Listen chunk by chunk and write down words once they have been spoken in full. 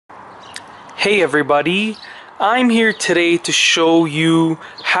Hey everybody, I'm here today to show you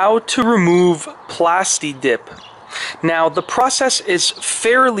how to remove plastidip. Now the process is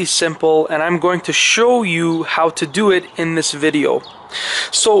fairly simple and I'm going to show you how to do it in this video.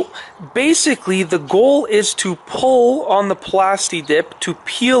 So basically the goal is to pull on the plastidip to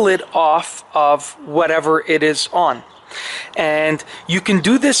peel it off of whatever it is on. And you can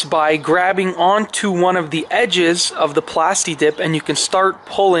do this by grabbing onto one of the edges of the plastidip, and you can start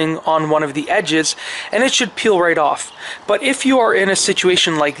pulling on one of the edges and it should peel right off. But if you are in a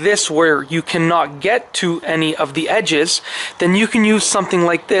situation like this where you cannot get to any of the edges, then you can use something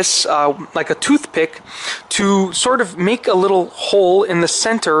like this, like a toothpick, to sort of make a little hole in the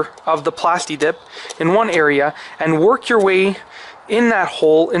center of the plastidip in one area and work your way in that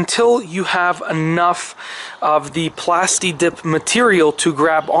hole until you have enough of the plastidip material to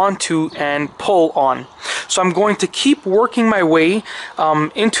grab onto and pull on. So I'm going to keep working my way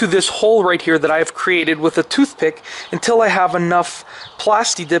into this hole right here that I've created with a toothpick until I have enough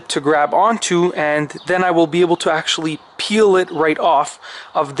plastidip to grab onto, and then I will be able to actually peel it right off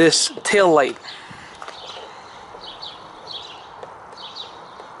of this tail light.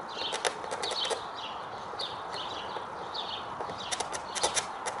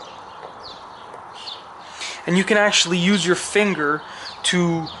 And you can actually use your finger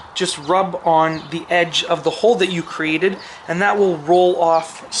to just rub on the edge of the hole that you created, and that will roll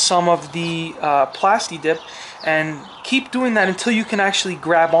off some of the plastidip, and keep doing that until you can actually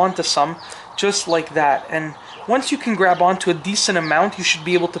grab onto some, just like that. And once you can grab onto a decent amount, you should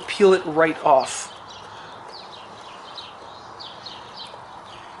be able to peel it right off.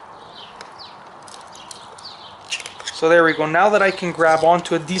 So there we go. Now that I can grab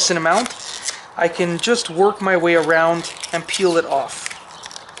onto a decent amount, I can just work my way around and peel it off.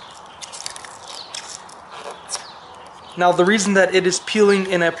 Now the reason that it is peeling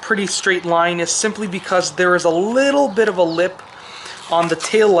in a pretty straight line is simply because there is a little bit of a lip on the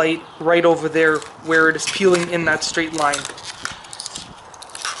tail light right over there where it is peeling in that straight line.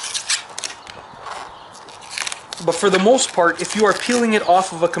 But for the most part, if you are peeling it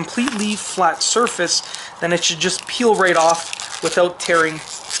off of a completely flat surface, then it should just peel right off without tearing.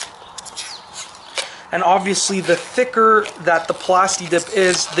 And obviously the thicker that the plastidip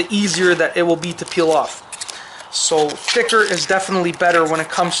is, the easier that it will be to peel off. So thicker is definitely better when it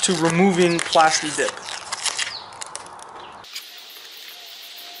comes to removing plastidip.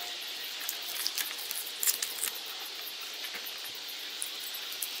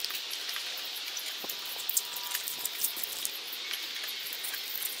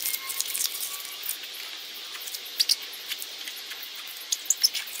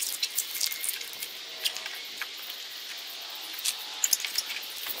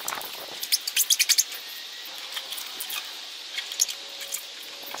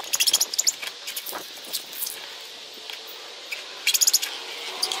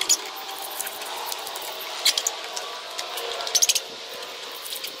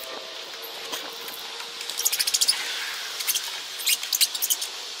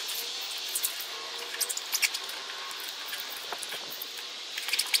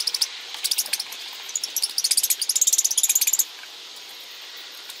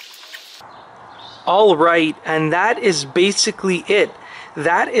 Alright, and that is basically it.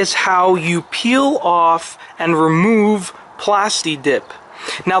 That is how you peel off and remove plastidip.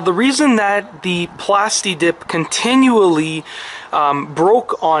 Now the reason that the plastidip continually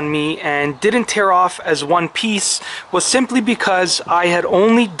broke on me and didn't tear off as one piece was simply because I had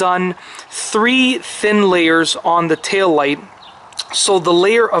only done 3 thin layers on the tail light. So the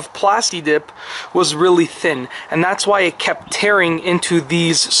layer of plastidip was really thin, and that's why it kept tearing into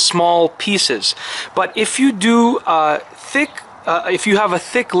these small pieces. But if you do if you have a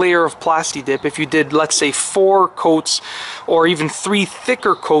thick layer of plastidip, if you did, let's say, 4 coats or even 3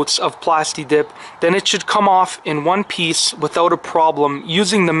 thicker coats of plastidip, then it should come off in one piece without a problem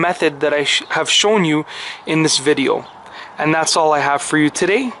using the method that I have shown you in this video. And that's all I have for you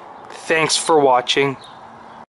today. Thanks for watching.